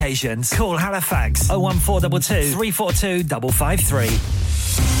Occasions. Call Halifax 01422 342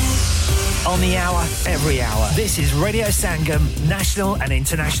 553. On the hour, every hour. This is Radio Sangam, national and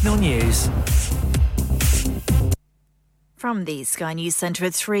international news. From the Sky News Centre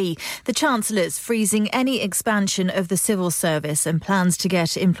at 3, the Chancellor's freezing any expansion of the civil service and plans to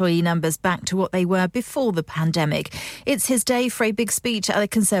get employee numbers back to what they were before the pandemic. It's his day for a big speech at the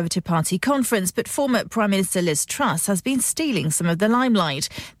Conservative Party conference, but former Prime Minister Liz Truss has been stealing some of the limelight.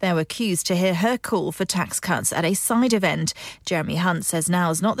 They were accused to hear her call for tax cuts at a side event. Jeremy Hunt says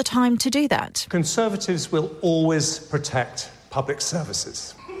now's not the time to do that. Conservatives will always protect public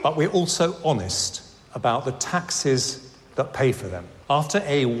services, but we're also honest about the taxes that pay for them. After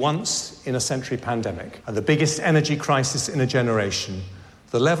a once-in-a-century pandemic and the biggest energy crisis in a generation,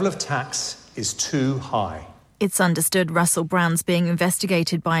 the level of tax is too high. It's understood Russell Brand's being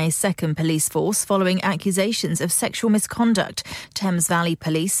investigated by a second police force following accusations of sexual misconduct. Thames Valley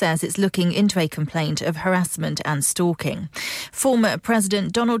Police says it's looking into a complaint of harassment and stalking. Former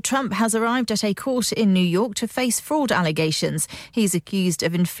President Donald Trump has arrived at a court in New York to face fraud allegations. He's accused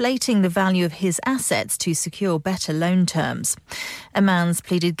of inflating the value of his assets to secure better loan terms. A man's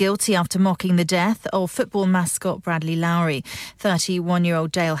pleaded guilty after mocking the death of football mascot Bradley Lowry.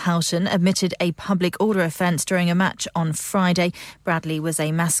 31-year-old Dale Houghton admitted a public order offence during a match on Friday. Bradley was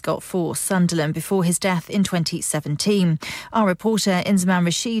a mascot for Sunderland before his death in 2017. Our reporter Inzman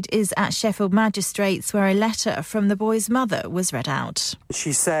Rashid is at Sheffield Magistrates, where a letter from the boy's mother was read out.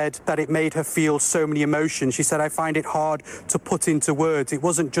 She said that it made her feel so many emotions. She said, I find it hard to put into words. It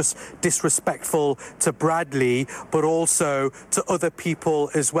wasn't just disrespectful to Bradley, but also to other people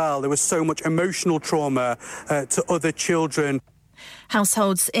as well. There was so much emotional trauma to other children.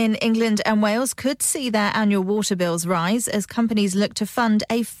 Households in England and Wales could see their annual water bills rise as companies look to fund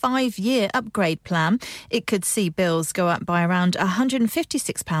a 5-year upgrade plan. It could see bills go up by around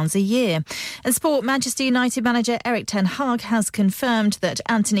 £156 a year. And Sport, Manchester United manager Erik ten Hag has confirmed that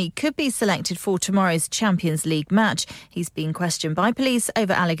Antony could be selected for tomorrow's Champions League match. He's been questioned by police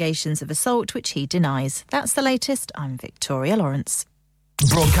over allegations of assault, which he denies. That's the latest. I'm Victoria Lawrence.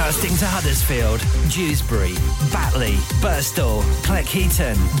 Broadcasting to Huddersfield, Dewsbury, Batley, Birstall,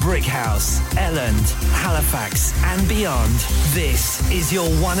 Cleckheaton, Brickhouse, Elland, Halifax and beyond. This is your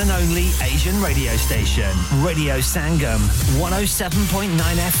one and only Asian radio station. Radio Sangam, 107.9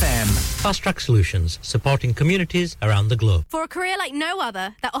 FM. Fast Track Solutions, supporting communities around the globe. For a career like no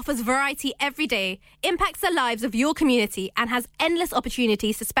other that offers variety every day, impacts the lives of your community and has endless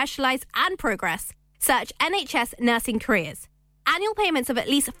opportunities to specialise and progress, search NHS Nursing Careers. Annual payments of at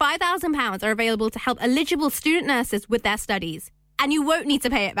least £5,000 are available to help eligible student nurses with their studies. And you won't need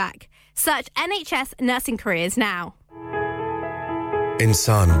to pay it back. Search NHS Nursing Careers now.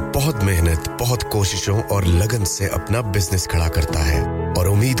 इंसान बहुत मेहनत, बहुत कोशिशों और लगन से अपना business खड़ा करता है और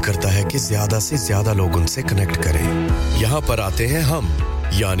उम्मीद करता है कि ज़्यादा से ज़्यादा लोग उनसे कनेक्ट करें। यहाँ पर आते हैं हम,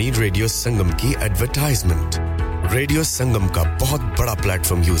 यानी रेडियो संगम की एडवर्टाइजमेंट। रेडियो संगम का बहुत बड़ा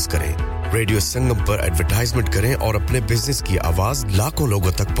प्लेटफॉर्म यूज़ करें। रेडियो संगम पर एडवर्टाइजमेंट करें और अपने बिजनेस की आवाज लाखों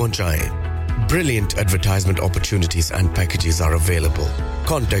लोगों तक पहुंचाएं। Brilliant advertisement opportunities and packages are available.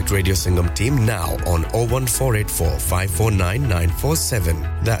 Contact Radio Sangam team now on 01484 549 947.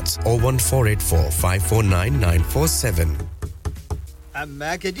 That's 01484 549 947.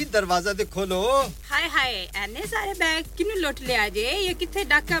 मैं के जी दरवाजा दे खोलो हाय हाय एने सारे बैग किनु लुट ले आजे ये किथे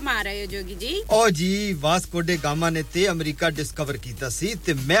डाका मार रहे हो जोगी जी ओ जी वास्को डे गामा ने ते अमेरिका डिस्कवर कीता सी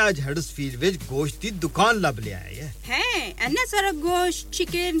ते मैं आज हडर्सफील्ड विच गोश्त दी दुकान लब ले आया है एने सारा गोश्त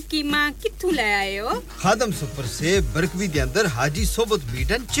चिकन कीमा किथु ले आए हो खादम सुपर से बरकवी दे अंदर हाजी सोबत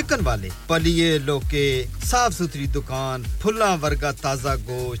मीट एंड चिकन वाले पलिए लोके साफ सुथरी दुकान फुल्ला वर्गा ताजा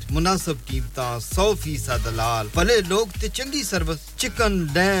गोश्त मुनासिब कीमतां 100% दलाल भले लोग ते चंगी service chicken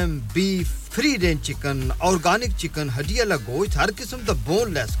lamb beef free range chicken organic chicken हड्डियाला गोश्त हर किस्म दा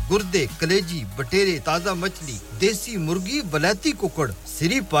बोनलेस गुर्दे कलेजी बटेरे ताजा मछली देसी मुर्गी बलाती कुकड़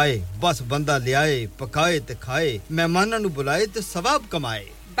सिरी पाए बस बंदा ले आए पकाए ते खाए मेहमानां नु बुलाए ते सवाब कमाए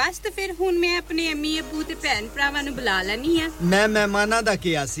बस तो फिर हुन मैं अपने अम्मी अब्बू ते भैन भरावां नु बुला लेनी है मैं मेहमानां दा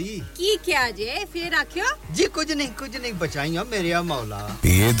किया सी की क्या जे फिर आखियो जी कुछ नहीं बचाइयो मेरे आ मौला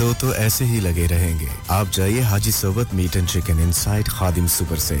ये दो तो ऐसे ही लगे रहेंगे आप जाइए हाजी सोबत meet and chicken inside Khadim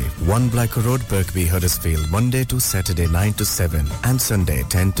super से 1 Black Road Birkby Huddersfield Monday to Saturday 9 to 7 and Sunday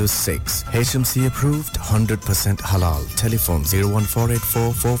 10 to 6 HMC approved 100% halal telephone 01484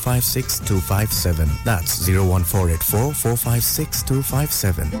 456 257 that's 01484 456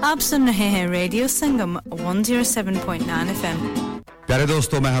 257 आप सुन रहे हैं रेडियो संगम 107.9 FM प्यारे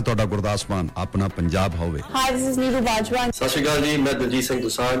दोस्तों मैं हां तोड़ा गुरदास मान अपना पंजाब होवे hi this is Neeru Bajwa सत श्री अकाल जी मैं दलजीत सिंह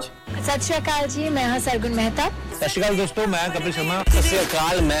दुसांझ सत श्री अकाल जी मैं हां सरगुन मेहता सत श्री अकाल दोस्तों, मैं कपिल शर्मा। सत श्री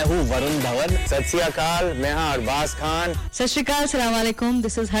अकाल, मैं हूँ वरुण धवन। सत श्री अकाल, मैं हूँ अरबाज खान। सत श्री अकाल, अस्सलाम वालेकुम।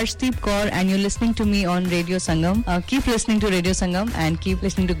 This is Harshdeep Kaur and you're listening to me on Radio Sangam. Keep listening to Radio Sangam and keep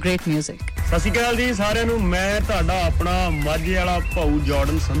listening to great music. ਸਤਿ ਸ਼੍ਰੀ ਅਕਾਲ ਜੀ ਸਾਰਿਆਂ ਨੂੰ, ਮੈਂ ਤੁਹਾਡਾ ਆਪਣਾ ਮਾਝੇ ਵਾਲਾ ਭਾਊ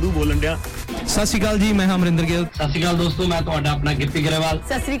ਜਾਰਡਨ ਸੰਧੂ ਬੋਲਣ ਡਿਆ। ਸਤਿ ਸ਼੍ਰੀ ਅਕਾਲ ਜੀ, ਮੈਂ ਹਾਂ ਅਮਰਿੰਦਰ ਗਿੱਲ। ਸਤਿ ਸ਼੍ਰੀ ਅਕਾਲ ਦੋਸਤੋ, ਮੈਂ ਤੁਹਾਡਾ ਆਪਣਾ ਗਿੱਪੀ ਗਰੇਵਾਲ।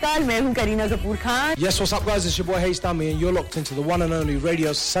 ਸਤਿ ਸ਼੍ਰੀ ਅਕਾਲ, ਮੈਂ ਹੂੰ Kareena Kapoor Khan. Yes, what's up guys, it's your boy Hayes Dami and you're locked into the one and only Radio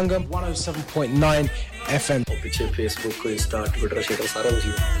Sangam 107.9 FM। पीछे Facebook, Insta, Twitter, शेयर सारा कुछ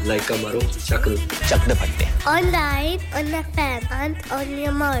लाइक का मारो, चक दे फटते। Online, on FM and on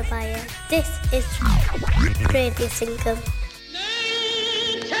your mobile. This is Radio Sangam।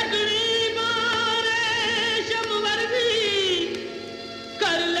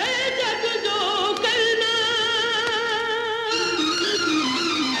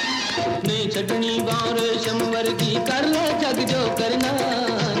 छटनी बार शमवर की कर ले जग जो करना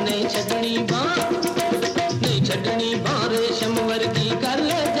नहीं छटनी बार शमवर की कर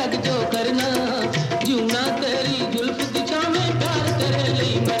ले जग जो करना जूना तेरी जुल्फ दिशा में प्यार तेरे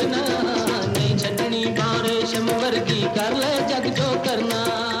लिए मरना नहीं छटनी बार शमवर की कर ले जग जो करना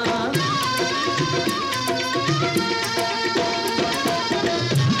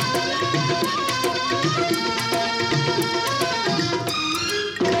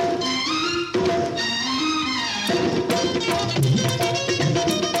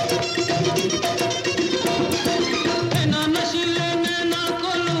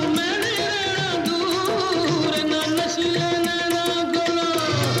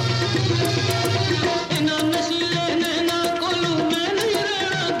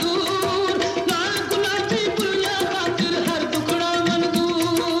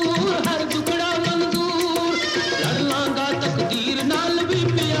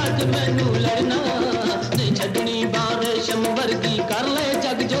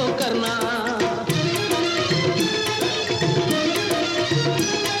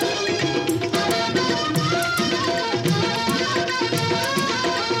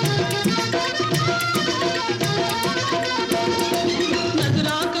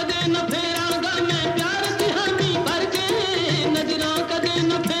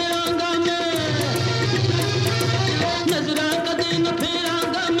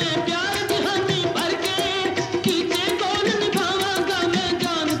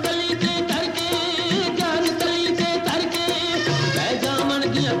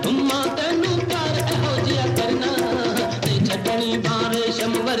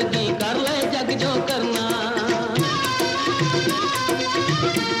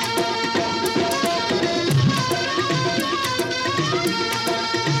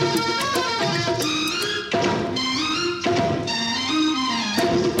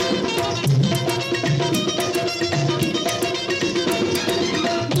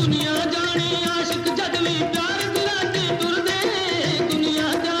दुनिया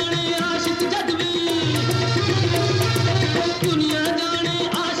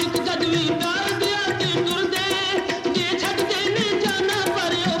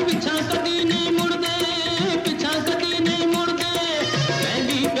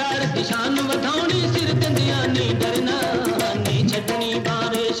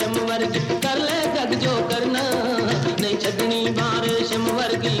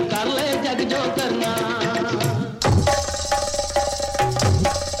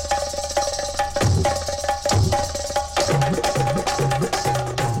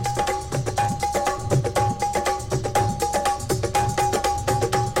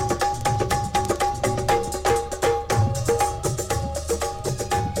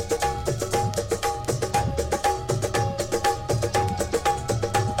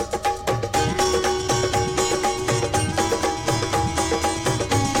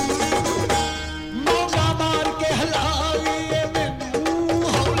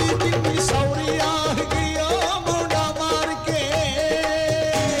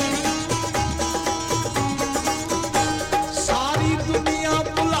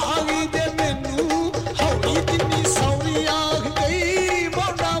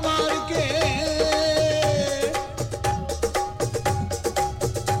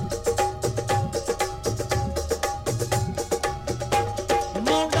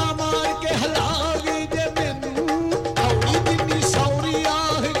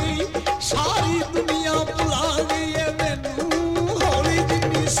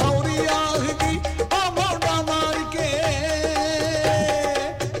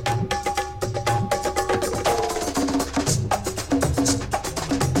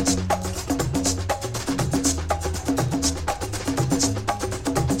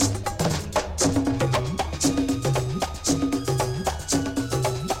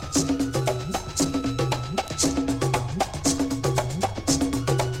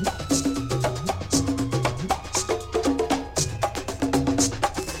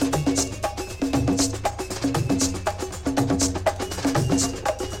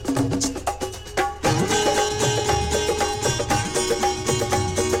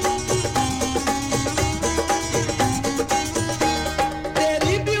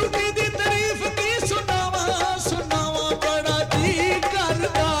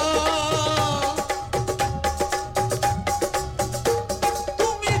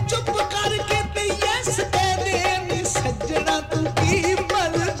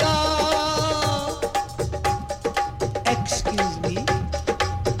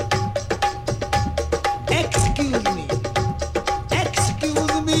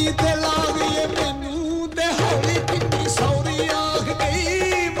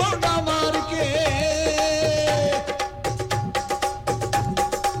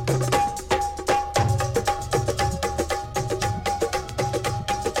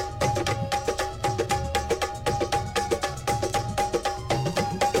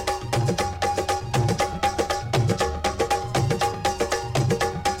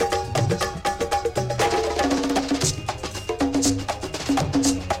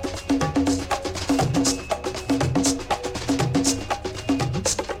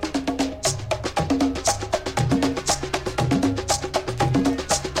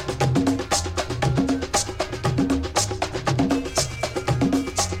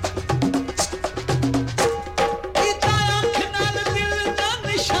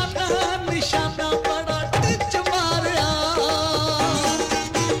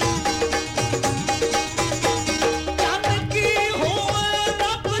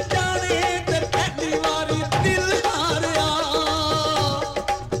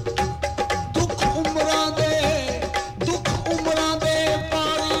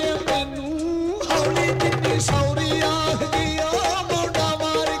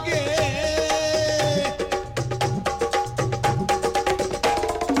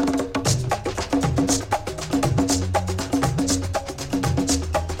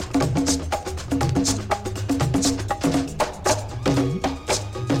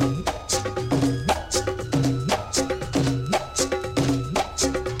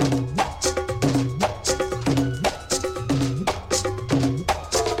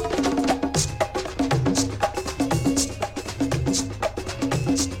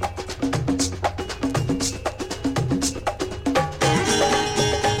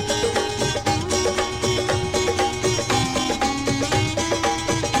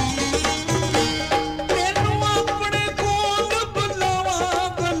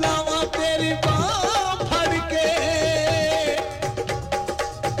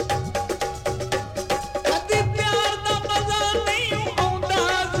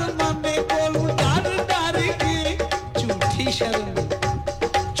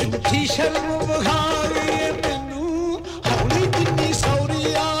झूठी शर्म बखाई मैनू हौली जिन्नी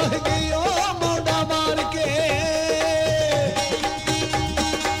सौरी आह गई ओ मोड़ा मार के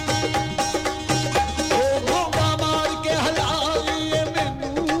ओ मोड़ा मार के हलाई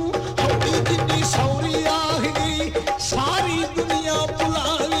मैनू हौली जिन्नी सौरी आह गई सारी दुनिया बुला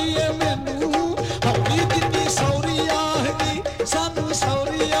ली मैनू हौली जिन्नी सौरी आह गई सानू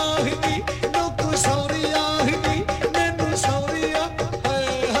सौरी आह गई लोक सौरी आह गई मैनू सौरी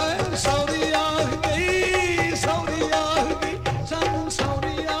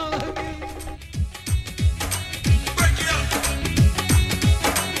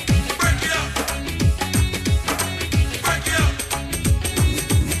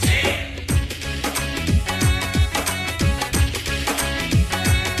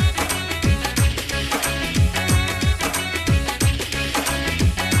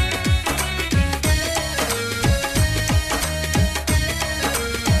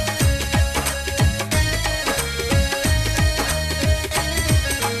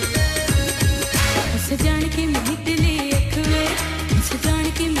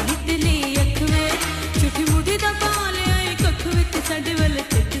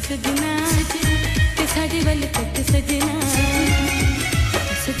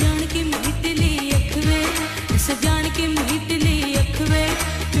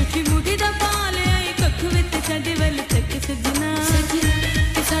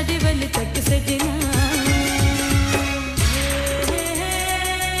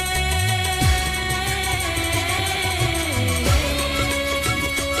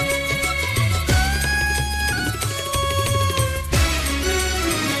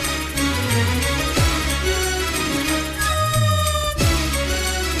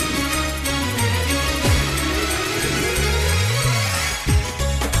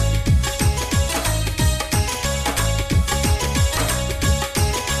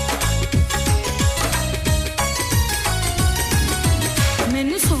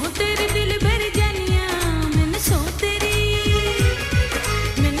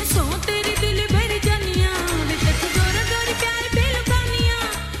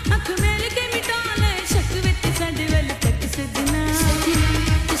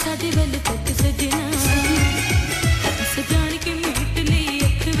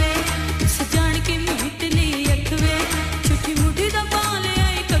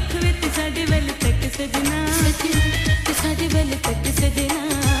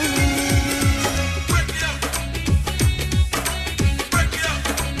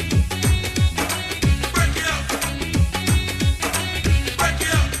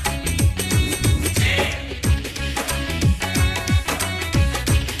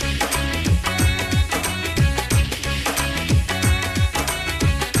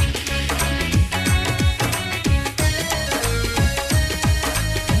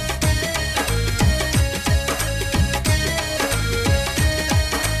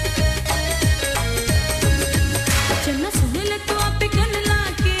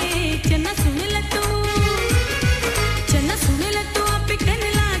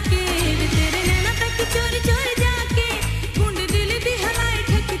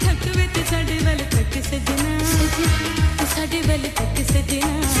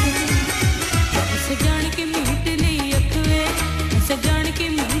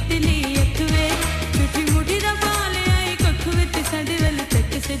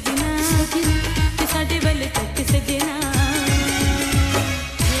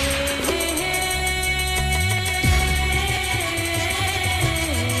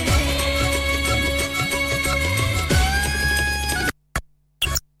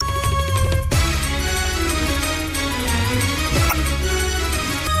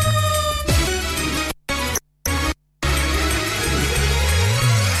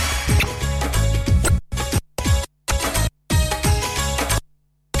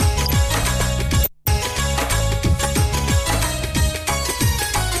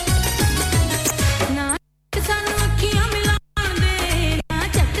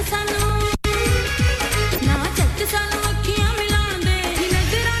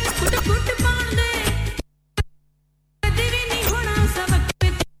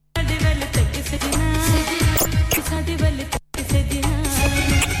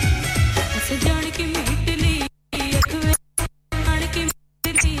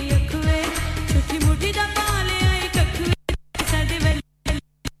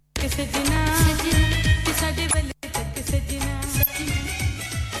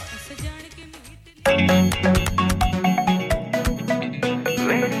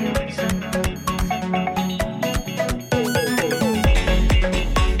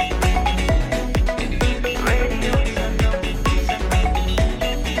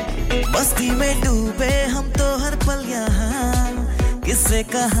मस्ती में डूबे हम तो हर पल यहाँ किस्से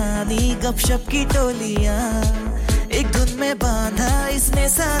कहानी गपशप की टोलियां एक धुन में बांधा इसने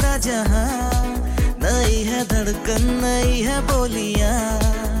सारा जहां नई है धड़कन नई है बोलियां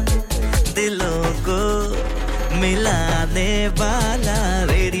दिलों को मिलाने वाला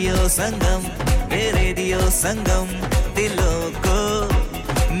रेडियो संगम दिलों को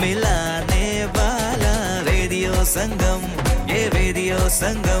मिलाने वाला रेडियो संगम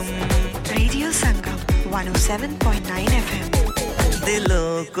 107.9 FM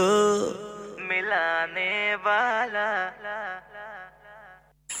दिलों को मिलाने वाला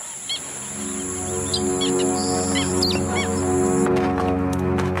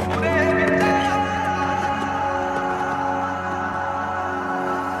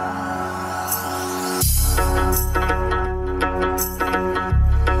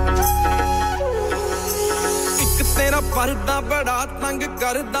पर्दा बड़ा तंग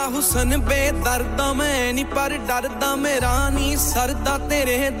करदा हुस्न बेदर्दा मैं नहीं पर डरदा मेरा नहीं सरदा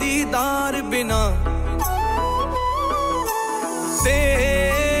तेरे दीदार बिना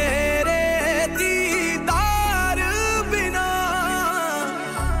तेरे दीदार बिना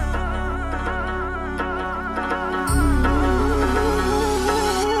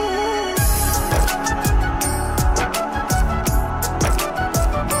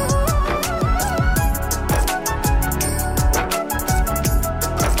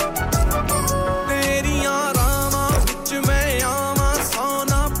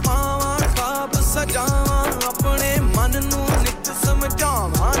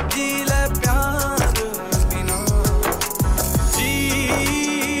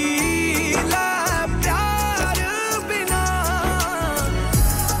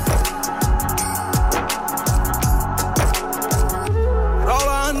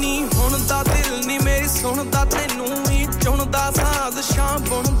ਸੁਣਦਾ ਤੈਨੂੰ ਹੀ ਚੁਣਦਾ ਸਾਜ਼ਿਸ਼ਾਂ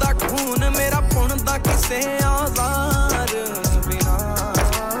ਬੁਣਦਾ ਖੂਨ ਮੇਰਾ ਪੁਣਦਾ ਕਿਸੇ ਆਜ਼ਾਰ ਬਿਨਾ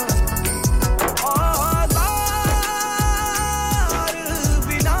ਆਜ਼ਾਰ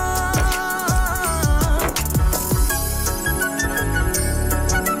ਬਿਨਾ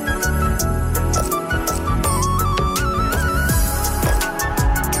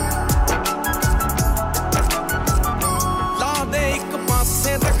ਲਾ ਦੇ ਇੱਕ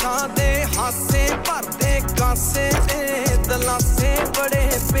ਪਾਸੇ ਦਿਖਾ ਦੇ ਹਾਸੇ कासे दे दलासे बड़े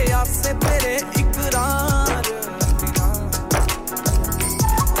प्यासे तेरे इकरार बिना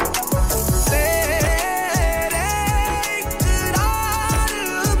तेरे इकरार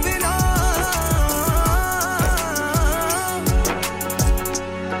बिना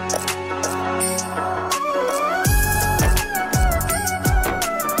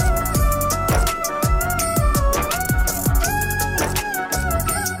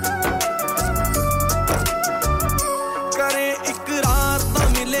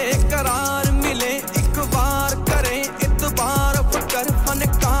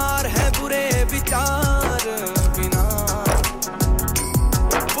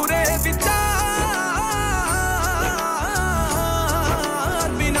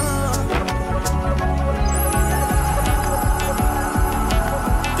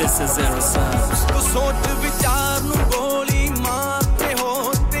सोच विचार नु गोली मारते हो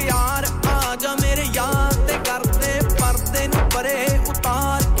तैयार आजा मेरे यार ते करते पर्दे नु परे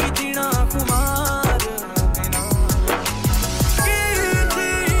उतार की जीना खुमार बिना की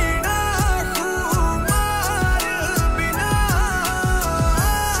जीना खुमार बिना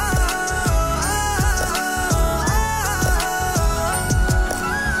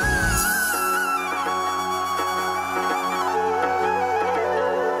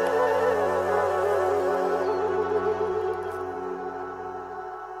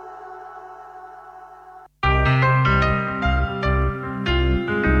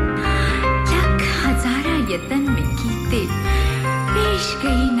यतन में कीते पेश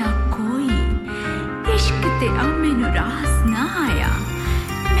गई ना कोई इश्क तेरा मैनू रास ना आया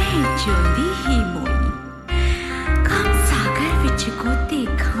मैं जोंदी ही मोई कम सागर विच गोते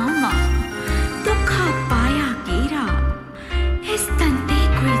खावा दुखा पाया गेरा इस तंते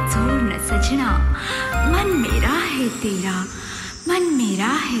कोई जोर न सजना मन मेरा है तेरा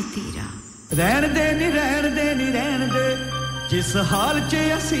रहन दे नी रहन दे जिस हाल च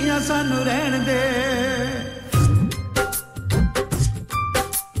असियां सानू रहन दे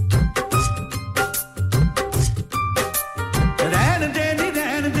रहन दे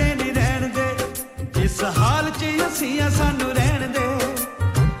जिस हाल च असियां सानू रहन दे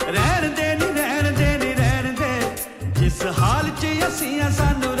जिस हाल च असियां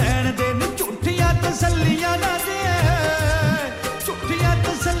सानू रहन दे झूठियां तसल्लियां ना दे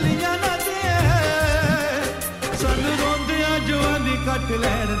कट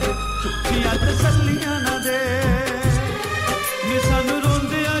लैन दे झूठियां तसल्लियां ना दे नी सानू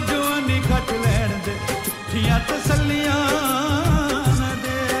रोंदे आ जवानी खट लैण दे झूठियां तसल्लियां ना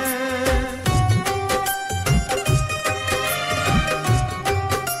दे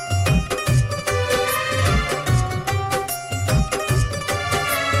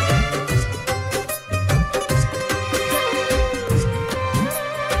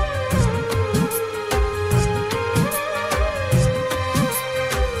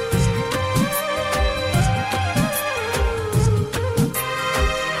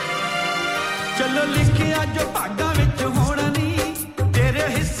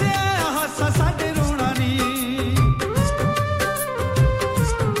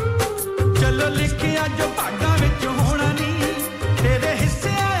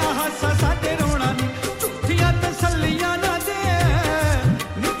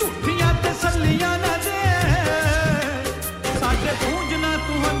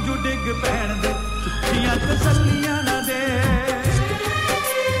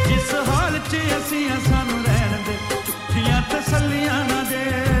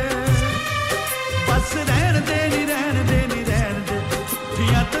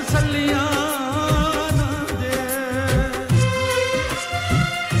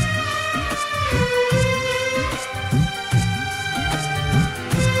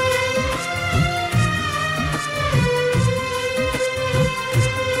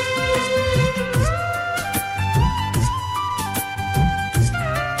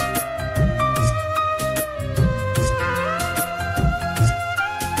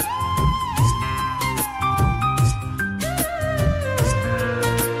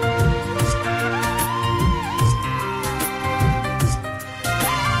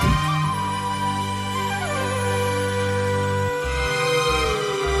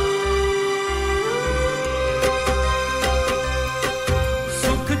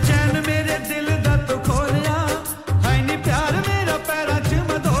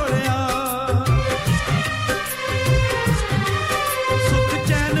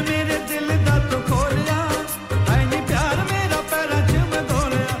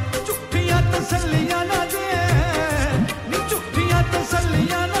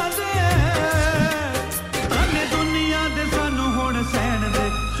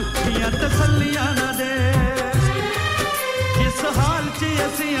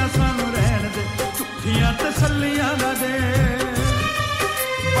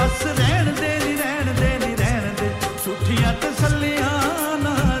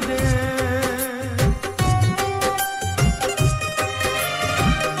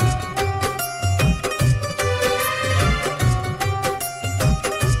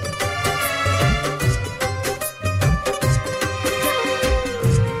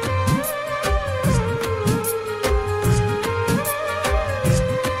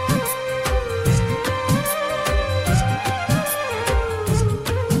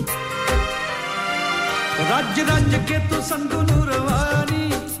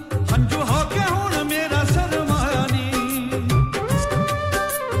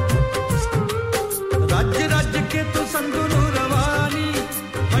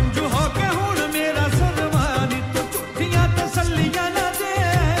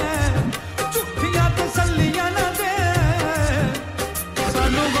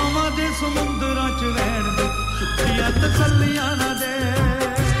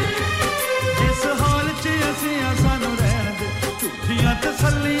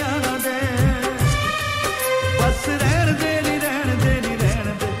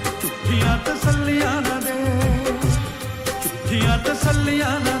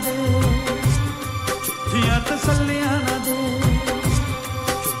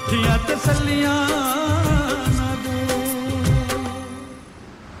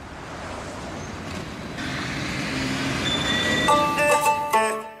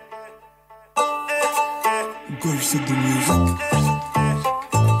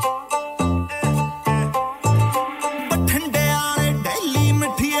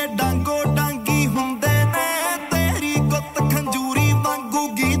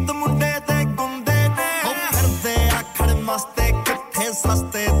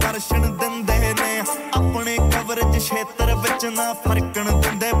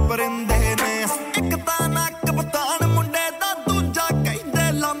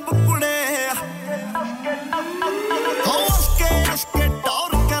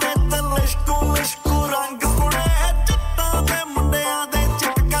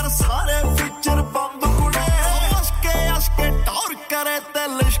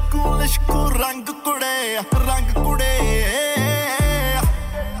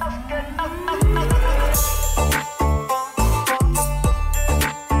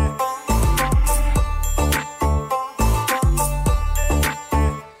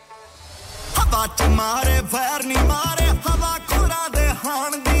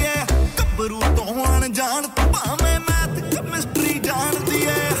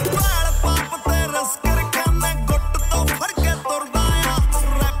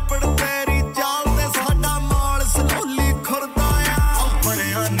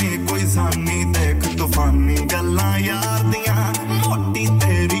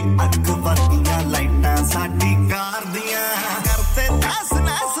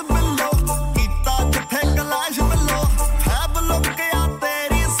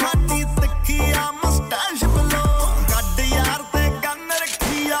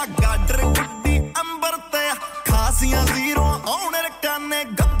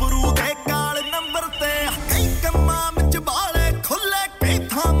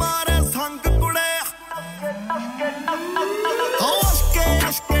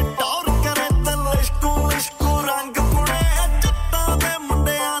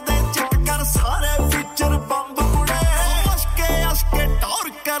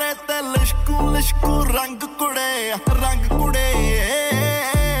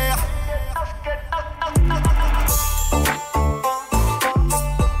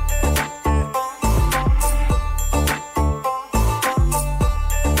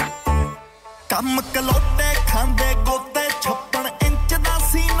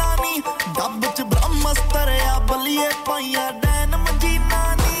डब च ब्रह्मस्त्र या बलिए पाइया डैन मजीना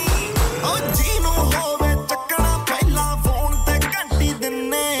नी ओ जीनू होवे चकना पहला फोन ते घंटी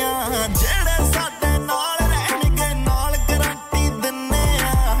दिन्ने आ जेड़े साडे नाल रहणगे नाल गारंटी दिन्ने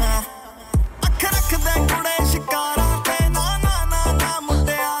आ अख रखदे कुड़े शिकारां ते ना ना ना ना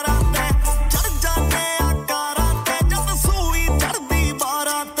मुंडियारां ते चढ़ जाने आकारां ते जद सूई चढ़दी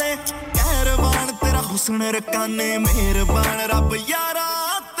बारां ते कहरबान तेरा हुस्न रकाने मेहरबान रब यारा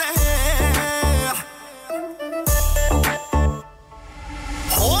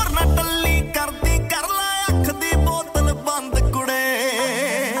और ना टल्ली करदी कर ले अख दी बोतल बंद कुड़े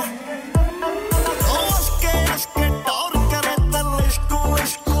ओ अशके अशके टौर करे तल इश्को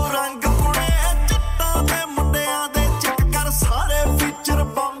रंग कुड़े चिट्टा दे मुंडियां दे चिक कर सारे फीचर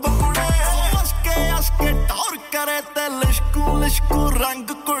बंब कुड़े ओ अशके टौर करे तल इश्को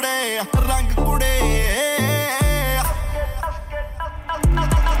रंग कुड़े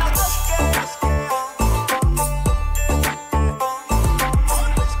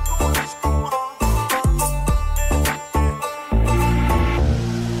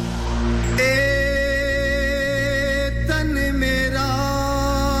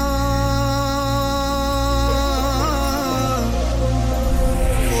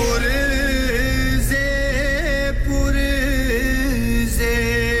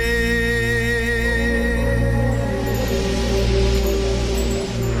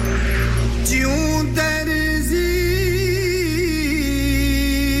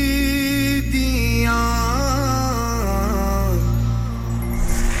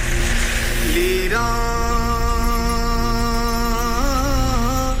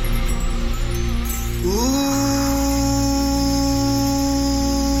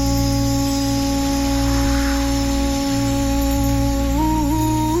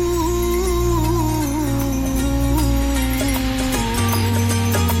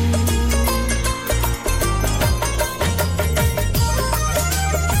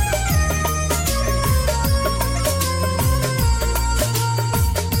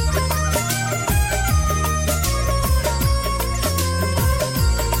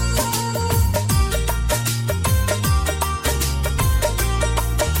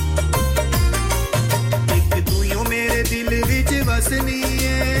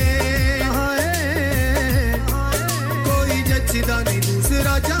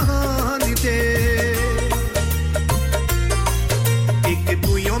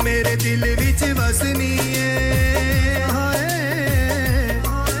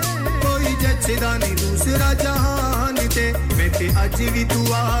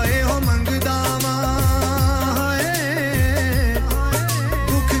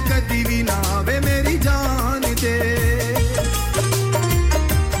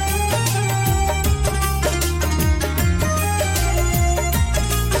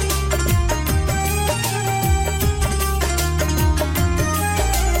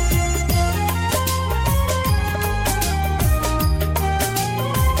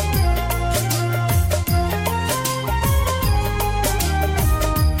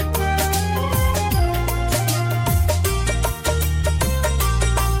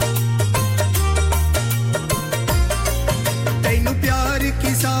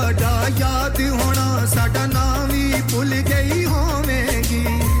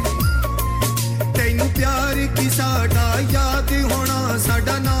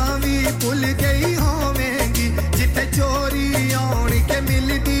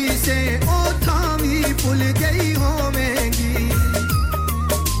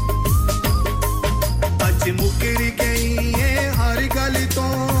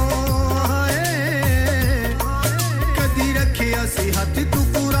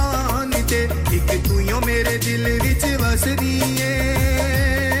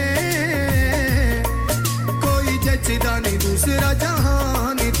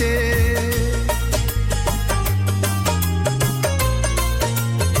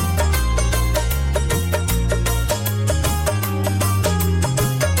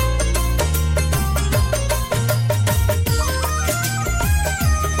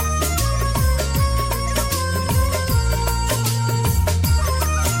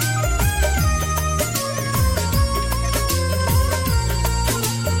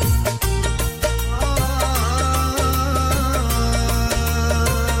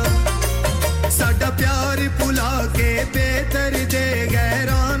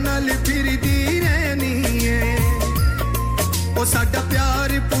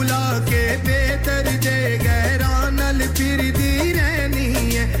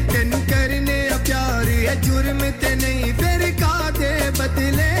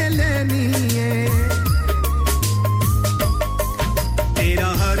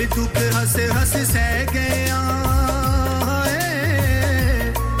दुख हंस हंस सह गया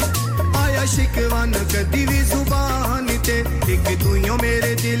आया शिकवान कदी भी जुबान ते एक दुइयों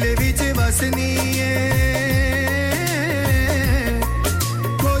मेरे दिल विच वसनी है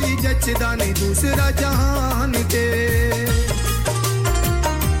कोई जचदा नहीं दूसरा जहान ते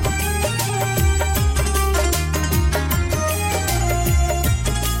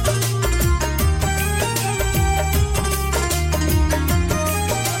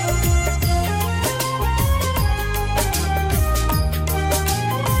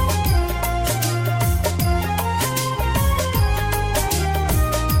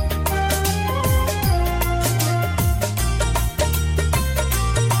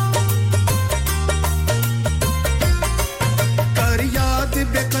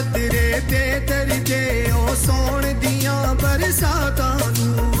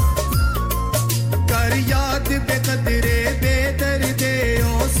कर याद बेकदरे बेदर्दे ओ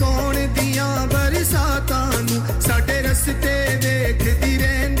सोण दियां बरसातां नू साडे रस्ते देखदी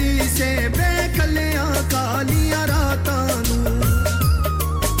रहंदी से बेकलियां कालियां रातां नू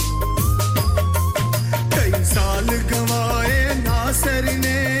कई साल गवाए नासर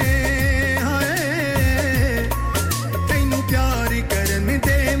ने हाय तैनू प्यार करन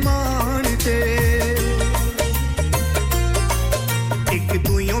दे मानते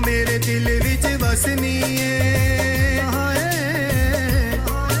मेरे दिल विच वसनी है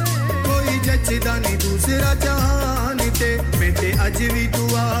कोई जचदा नहीं दूसरा जहान ते मैं ते अज भी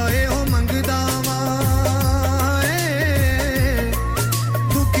दुआए हो मंगदा वां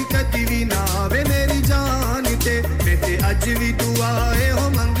दुख कदी भी ना आवे मेरी जान ते मैं ते अज भी दुआए हो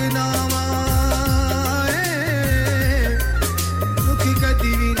मंगदा वां दुख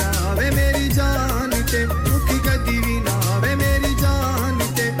कदी भी ना आवे मेरी जान ते दुख कदी भी ना आवे मेरी जान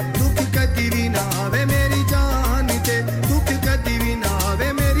दुख कदी भी ना आवे मेरी जान ते दुख कदी भी ना आवे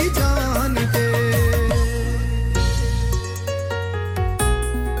मेरी जान ते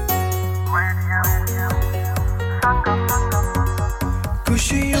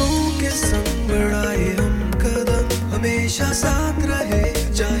खुशियों के संग बढ़ाए हम कदम हमेशा साथ रहे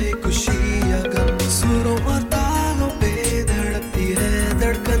चाहे खुशी या गम सुरों और तालों पे धड़कती है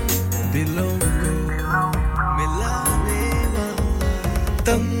धड़कन दिलों को मिलाने वाला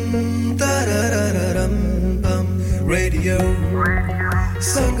तम tarararam pam radio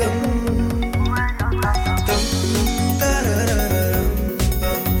sangam tam tarararam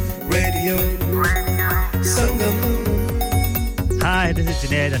pam radio sangam. Hi, this is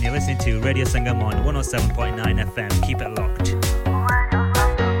Junaid and you're listening to Radio Sangam on 107.9 FM. Keep it locked.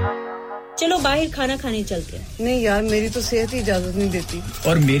 चलो बाहर खाना खाने चलते हैं नहीं यार मेरी तो सेहत ही इजाजत नहीं देती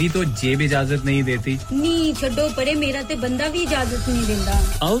और मेरी तो जेब इजाजत नहीं देती नहीं छोड़ो परे मेरा ते बंदा भी इजाजत नहीं देता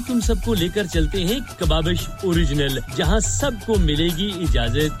आओ तुम सबको लेकर चलते हैं कबाबिश ओरिजिनल जहां सबको मिलेगी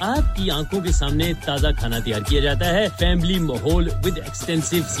इजाजत आपकी आंखों के सामने ताजा खाना तैयार किया जाता है फैमिली माहौल with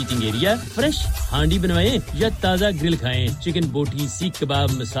extensive seating area fresh handi बनवाएं या ताजा ग्रिल खाएं chicken boti seekh kebab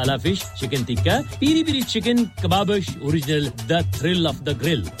masala fish chicken tikka peri peri chicken Kababish original the thrill of the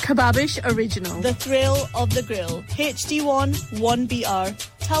grill Kababish Original. The thrill of the grill. HD1 1BR.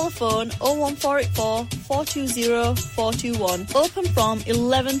 Telephone 01484 420 421. Open from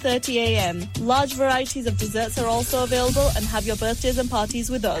 11:30 a.m. Large varieties of desserts are also available and have your birthdays and parties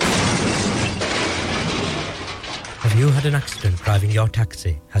with us. Have you had an accident driving your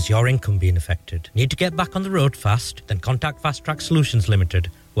taxi? Has your income been affected? Need to get back on the road fast? Then contact Fast Track Solutions Limited,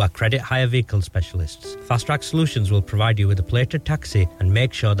 who are credit hire vehicle specialists. Fast Track Solutions will provide you with a plated taxi and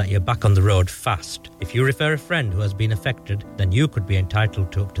make sure that you're back on the road fast. If you refer a friend who has been affected, then you could be entitled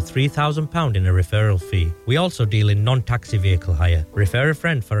to up to £3,000 in a referral fee. We also deal in non-taxi vehicle hire. Refer a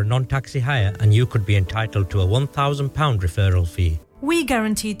friend for a non-taxi hire and you could be entitled to a £1,000 referral fee. We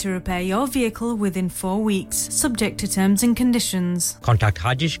guarantee to repair your vehicle within 4 weeks, subject to terms and conditions. Contact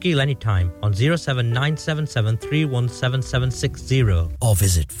Haji Shakil anytime on 07977317760 or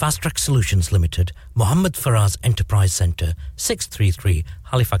visit Fast Track Solutions Limited, Mohammed Faraz Enterprise Centre, 633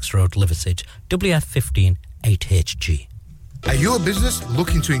 Halifax Road, Liversedge, WF15 8HG. Are you a business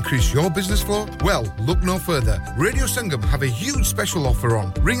looking to increase your business flow? Well, look no further. Radio Sangam have a huge special offer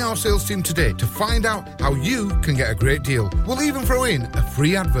on. Ring our sales team today to find out how you can get a great deal. We'll even throw in a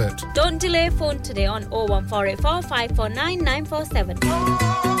free advert. Don't delay, phone today on 01484 549 947.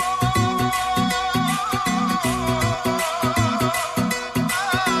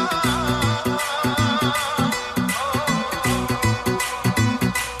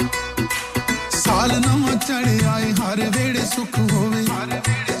 साल नवा चढ़े आए हर वेड़े सुख होवे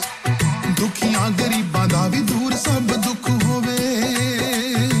दुखियां गरीबां दा भी दूर सब दुख होवे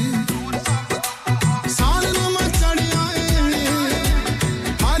साल नवा चढ़े आए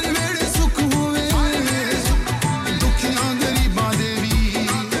हर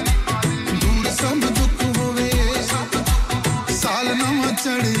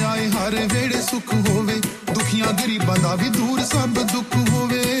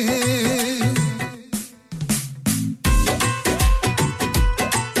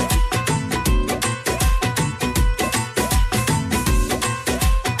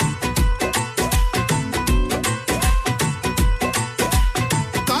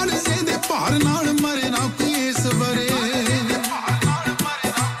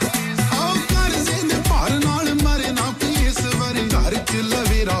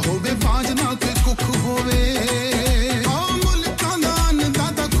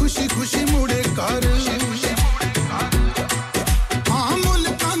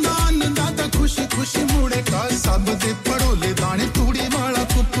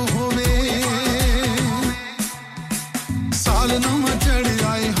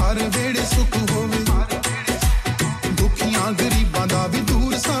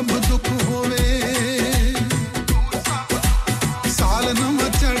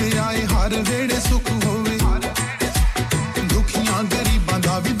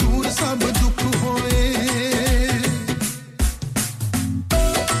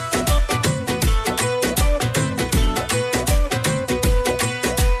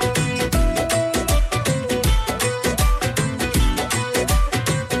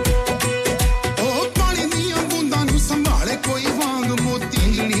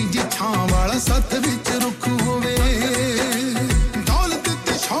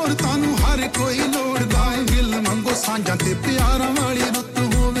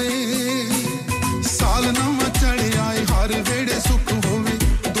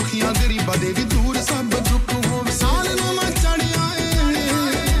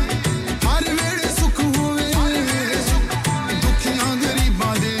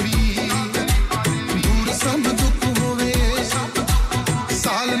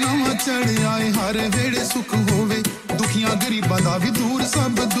दा भी दूर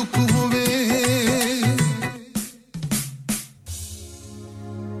सब दुख होवे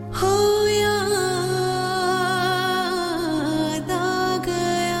हो याद आ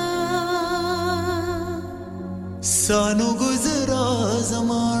गया सानू गुजरा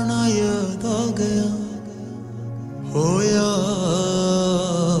ज़माना याद आ गया हो याद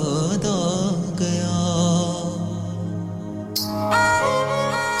आ गया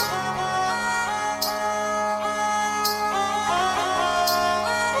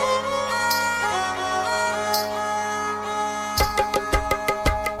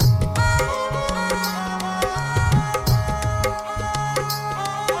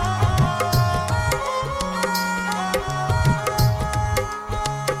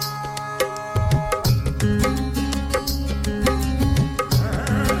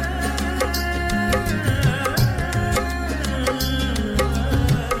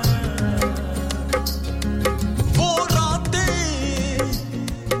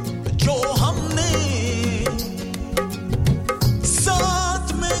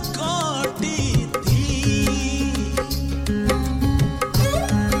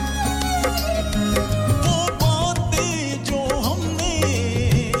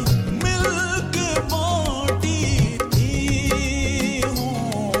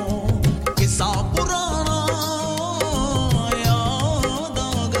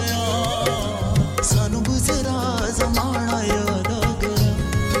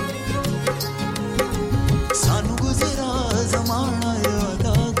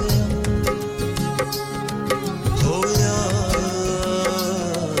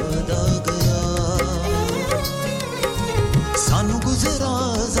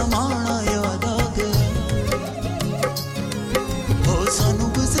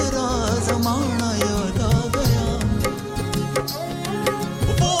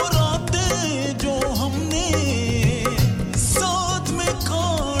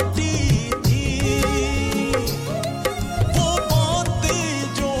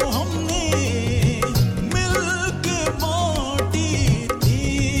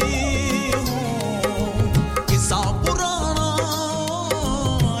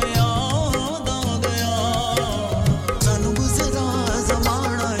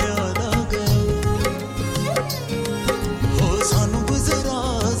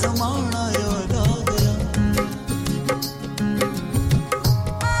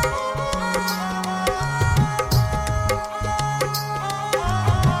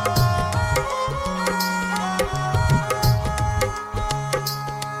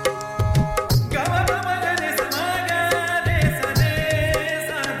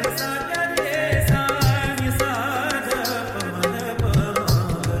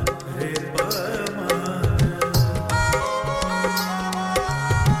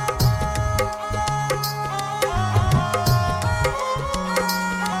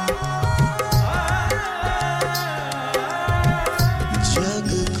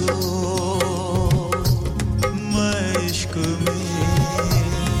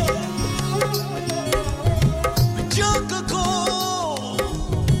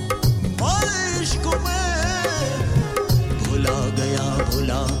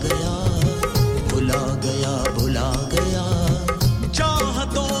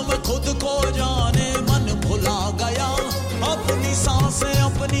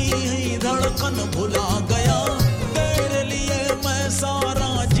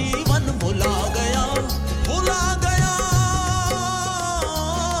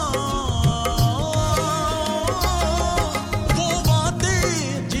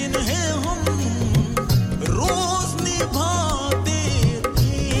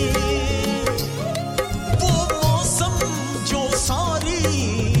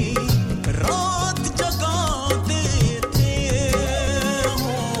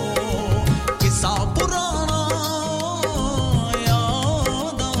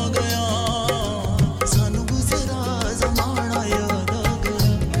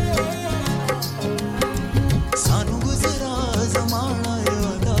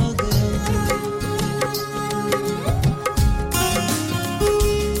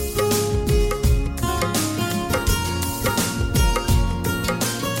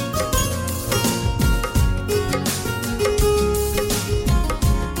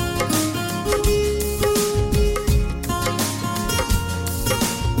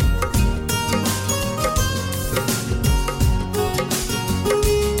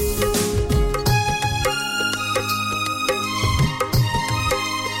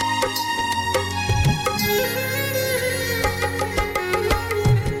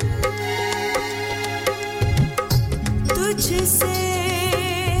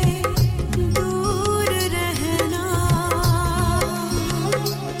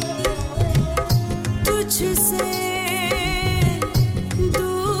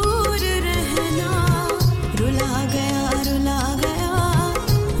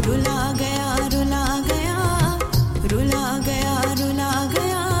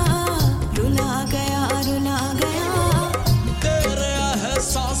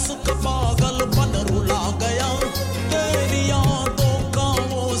आशिक पागल बन रुला गया तेरी यादों का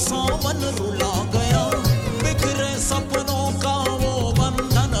वो सावन रुला गया बिखरे सपनों का वो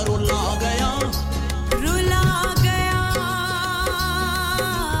बंधन रुला गया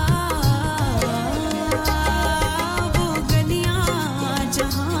वो गलियां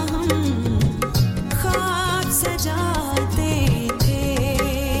जहां हम ख्वाब सजाते थे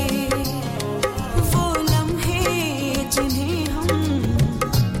वो लम्हे जिन्हें हम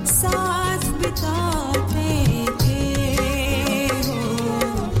साथ बिताते थे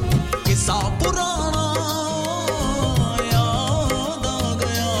किस्सा पुराना याद आ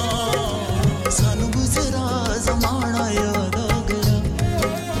गया सन गुजरा ज़माना याद आ गया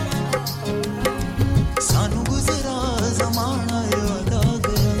सन गुजरा ज़माना याद आ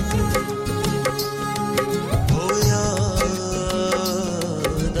गया ओ याद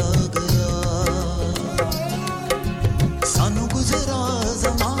आ गया सन गुजरा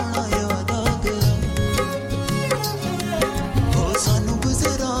ज़माना याद आ गया ओ सन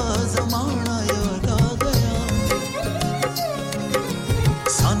गुजरा ज़माना याद आ गया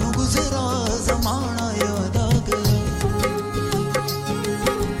सन गुजरा ज़माना याद आ गया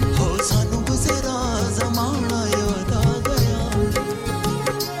ओ सन गुजरा ज़माना याद आ गया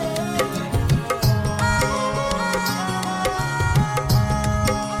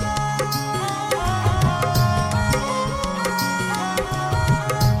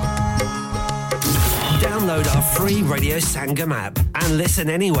Download our free Radio Sangam app and listen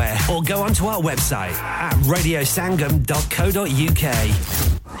anywhere or go onto our website at radiosangam.co.uk.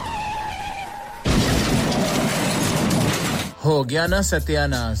 हो गया ना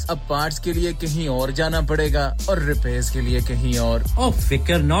सत्यानाश अब पार्ट्स के लिए कहीं और जाना पड़ेगा और रिपेयर्स के लिए कहीं और ओ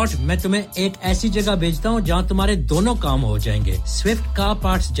फिकर नॉट मैं तुम्हें एक ऐसी जगह भेजता हूं जहां तुम्हारे दोनों काम हो जाएंगे स्विफ्ट कार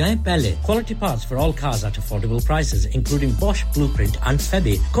पार्ट्स जाएं पहले quality parts for all cars at affordable prices including Bosch Blueprint and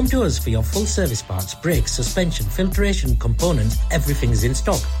Febby come to us for your full service parts brakes suspension filtration components everything is in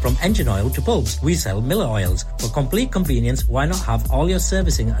stock from engine oil to bulbs we sell Miller oils for complete convenience why not have all your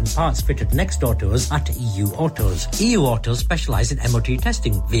servicing and parts fitted next door to us at EU Autos EU Autos specialize in MOT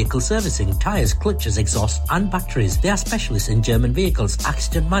testing, vehicle servicing, tyres, clutches, exhausts and batteries. They are specialists in German vehicles,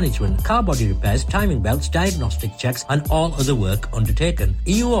 accident management, car body repairs, timing belts, diagnostic checks and all other work undertaken.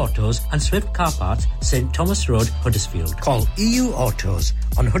 EU Autos and Swift Car Parts, St Thomas Road, Huddersfield. Call EU Autos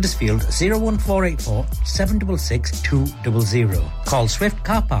on Huddersfield 01484 766 200. Call Swift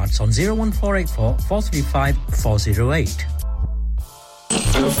Car Parts on 01484 435 408.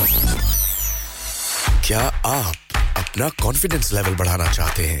 क्या आप अपना confidence level बढ़ाना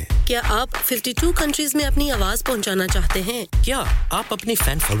चाहते हैं क्या आप 52 countries में अपनी आवाज पहुंचाना चाहते हैं क्या आप अपनी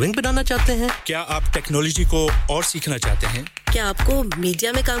फैन फॉलोइंग बनाना चाहते हैं क्या आप टेक्नोलॉजी को और सीखना चाहते हैं क्या आपको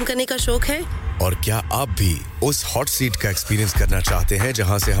मीडिया में काम करने का शौक है और क्या आप भी उस हॉट सीट का एक्सपीरियंस करना चाहते हैं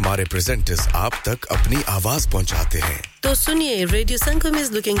जहां से हमारे प्रेजेंटर्स आप तक अपनी आवाज पहुंचाते हैं तो सुनिए radio Sangam is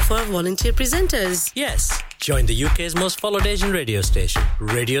looking for volunteer presenters yes join the UK's most followed Asian radio station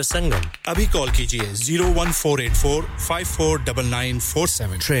Radio Sangam अभी कॉल कीजिए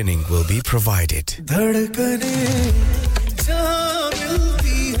 01484549947 training will be provided धड़कने जहां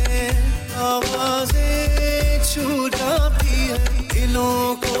मिलती है आवाजें छू जाती है दिलों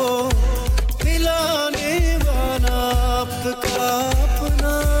को मिलाने वाला आपका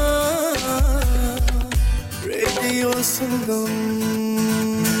अपना रेडियो संगम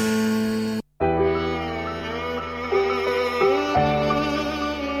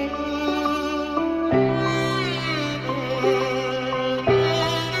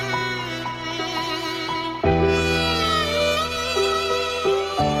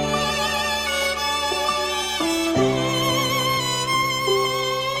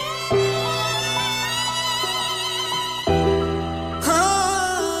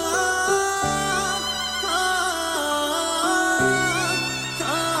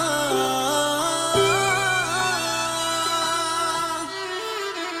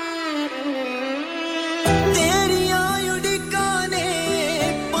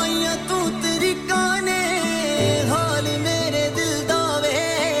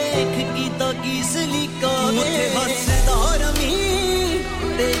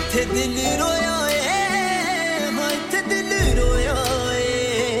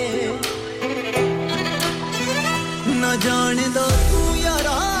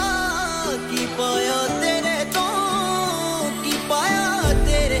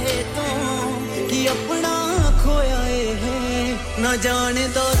जाने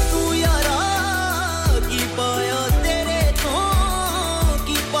दो तू यारा की पाया तेरे तो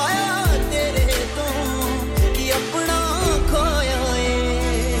की पाया तेरे तो कि अपना खोया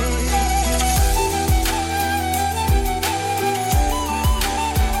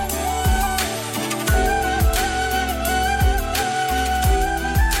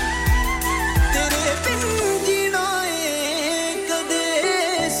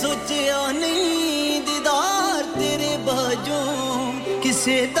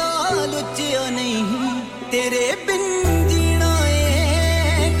ਕਿਸੇ ਦਾ ਲੁੱਚਿਆ ਨਹੀਂ ਤੇਰੇ ਬਿਨ ਜੀਣਾ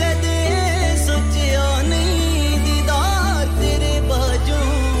ਏ ਕਦੇ ਸੋਚਿਆ ਨਹੀਂ ਦੀਦਾਰ ਤੇਰੇ ਬਾਝੋਂ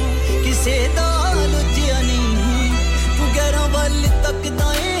ਕਿਸੇ ਦਾ ਲੁੱਚਿਆ ਨਹੀਂ ਤੂੰ ਗੈਰਾਂ ਵੱਲ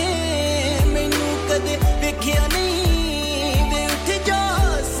ਤੱਕਦਾ ਏ ਮੈਨੂੰ ਕਦੇ ਵੇਖਿਆ ਨਹੀਂ ਵੇ ਉੱਠ ਜਾ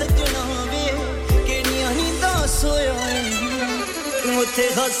ਸਜਣਾ ਵੇ ਕਿਹੜੀਆਂ ਨੀਂਦਾਂ ਸੋਇਆ ਏ ਤੂੰ ਉੱਥੇ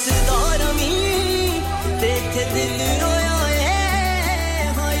ਹੱਸਦਾ ਰਵੀਂ ਤੇ ਇੱਥੇ ਦਿਲ ਰੋਇਆ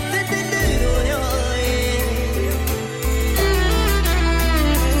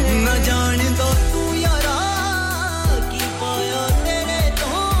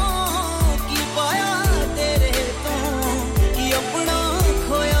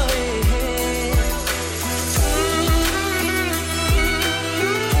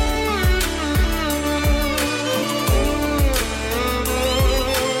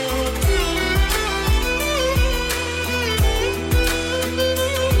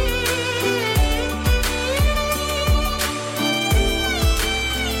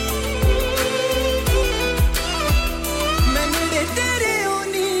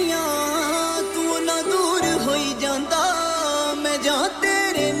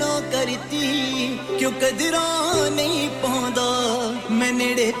ਕਦਰਾਂ ਨਹੀਂ ਪਾਉਂਦਾ ਮੈਂ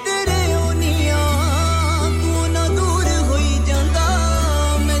ਨੇੜੇ ਤੇਰੇ ਹੋਨੀਆਂ ਤੂੰ ਨਾ ਦੂਰ ਹੋਈ ਜਾਂਦਾ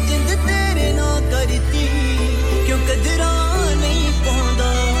ਮੈਂ ਜਿੰਦ ਤੇਰੇ ਨਾਲ ਕਰਤੀ ਕਿਉਂ ਕਦਰਾਂ ਨਹੀਂ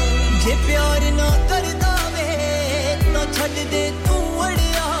ਪਾਉਂਦਾ ਜੇ ਪਿਆਰ ਨਾ ਕਰਦਾ ਵੇ ਤਾਂ ਛੱਡ ਦੇ ਤੂੰ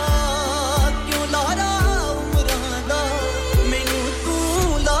ਅੜਿਆ ਕਿਉਂ ਲਾਰਾ ਉਮਰਾਂ ਦਾ ਮੈਨੂੰ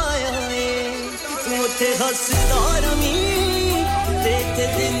ਤੂੰ ਲਾਇਆ ਏ ਤੂੰ ਉੱਥੇ ਹੱਸਦਾ ਰਵੀਂ ਤੇ ਇੱਥੇ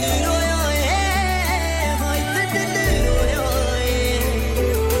ਦਿਲ ਰੋਇਆ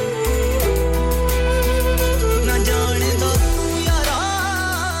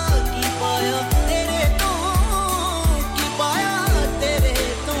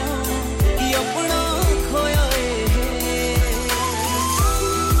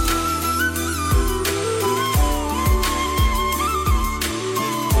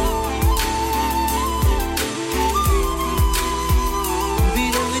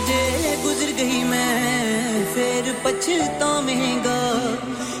ਪਛਤਾਵੇਂਗਾ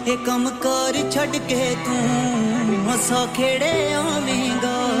ਇਹ ਕੰਮ ਕਾਰ ਛੱਡ ਕੇ ਤੂੰ ਹੱਸਾ ਖੇੜੇ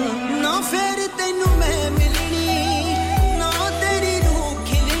ਆਵੇਂਗਾ ਨਾ ਫੇਰ ਤੈਨੂੰ ਮੈਂ ਮਿਲਣੀ ਨਾ ਤੇਰੀ ਰੂਹ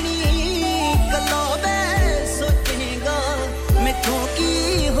ਖਿਲਣੀ ਕੱਲਾ ਮੈਂ ਸੋਚੇਂਗਾ ਮੈਥੋਂ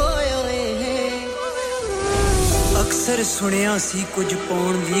ਕੀ ਹੋਇਆ ਏ ਅਕਸਰ ਸੁਣਿਆ ਸੀ ਕੁਝ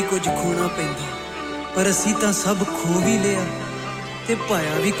ਪਾਉਣ ਲਈ ਕੁਝ ਖੋਣਾ ਪੈਂਦਾ ਪਰ ਅਸੀਂ ਤਾਂ ਸਭ ਖੋ ਵੀ ਲਿਆ ਤੇ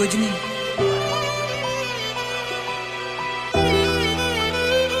ਪਾਇਆ ਵੀ ਕੁਝ ਨਹੀਂ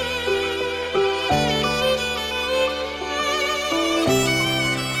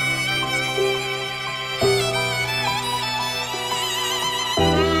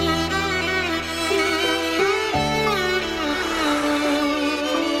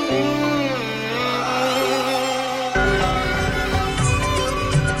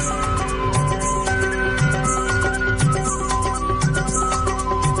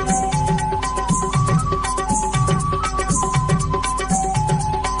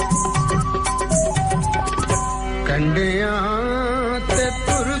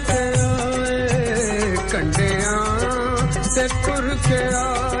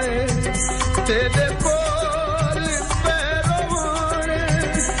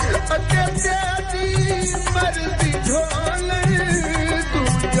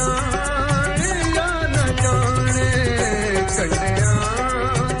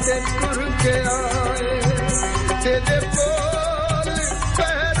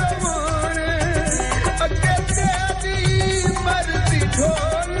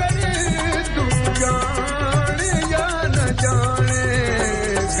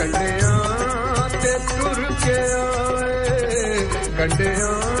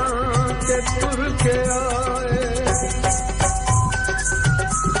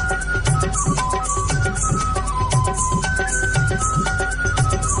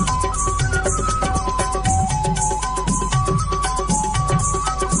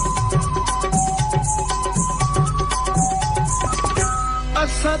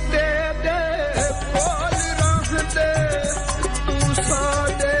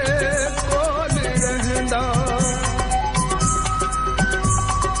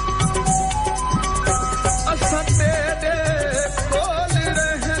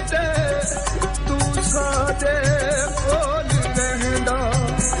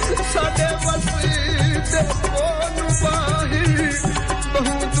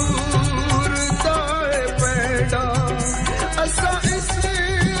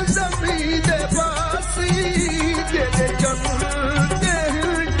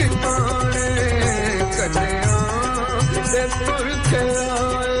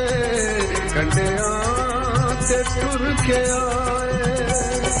के आए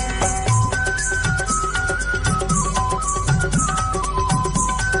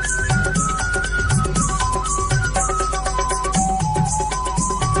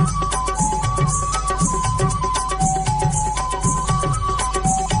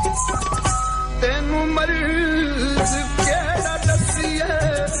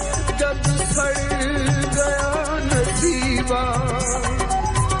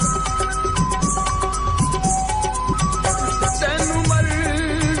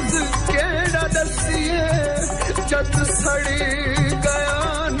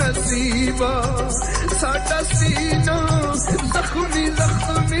साडा सीना जख्मी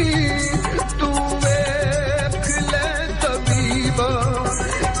जख्मी तू वेख ले तबीबा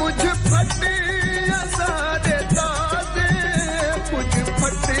कुछ फटे सारे ताजे कुछ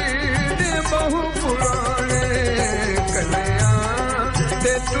फटे ने बहु पुराने कन्या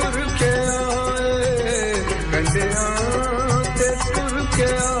ते तुर के आए कन्या ते तुर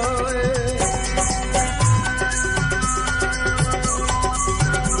के आए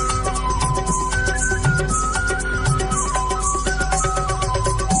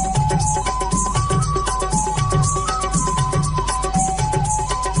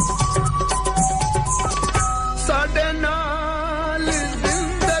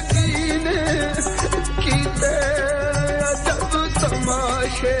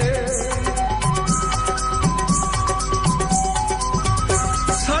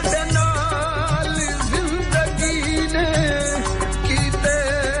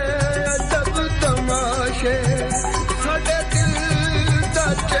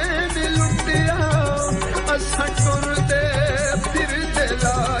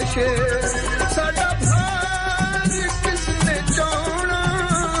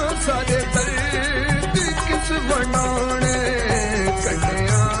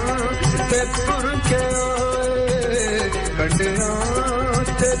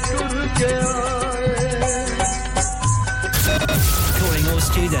Calling all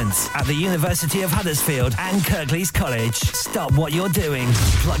students at the University of Huddersfield and Kirklees College. Stop what you're doing,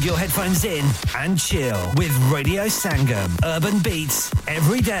 plug your headphones in and chill with Radio Sangam. Urban beats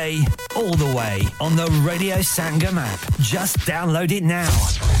every day, all the way on the Radio Sangam app. Just download it now.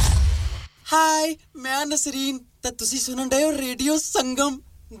 Hi, मैं नसरीन ते तुसी सुनन दे हो radio संगम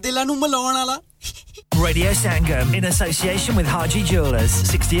दिलां नु मिलाउण वाला Radio Sangam in association with Haji Jewellers,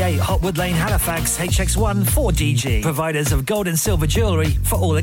 68 Hotwood Lane, Halifax, HX1 4DG. Providers of gold and silver jewellery for all